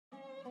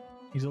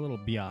He's a little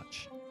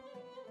biatch.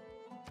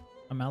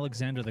 I'm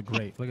Alexander the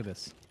Great. Look at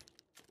this.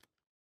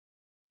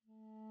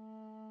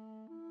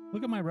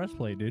 Look at my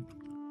breastplate, dude.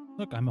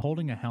 Look, I'm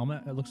holding a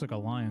helmet. It looks like a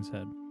lion's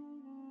head.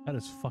 That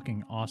is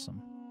fucking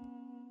awesome.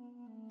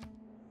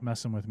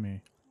 Messing with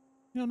me.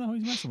 You don't know who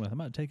he's messing with. I'm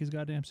about to take his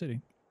goddamn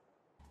city.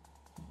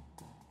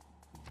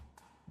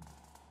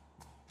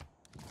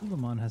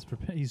 Suleiman has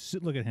prepared.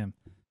 Look at him.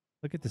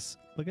 Look at this.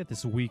 Look at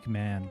this weak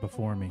man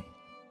before me.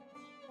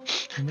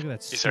 And look at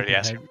that. He's already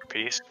asking for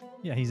peace.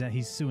 Yeah,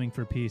 he's suing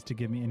for peace to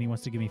give me, and he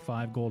wants to give me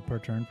 5 gold per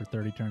turn for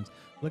 30 turns.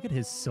 Look at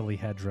his silly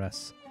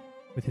headdress,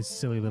 with his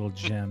silly little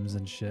gems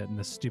and shit, and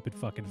the stupid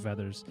fucking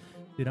feathers.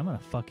 Dude, I'm gonna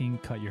fucking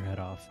cut your head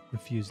off.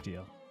 Refuse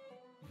deal.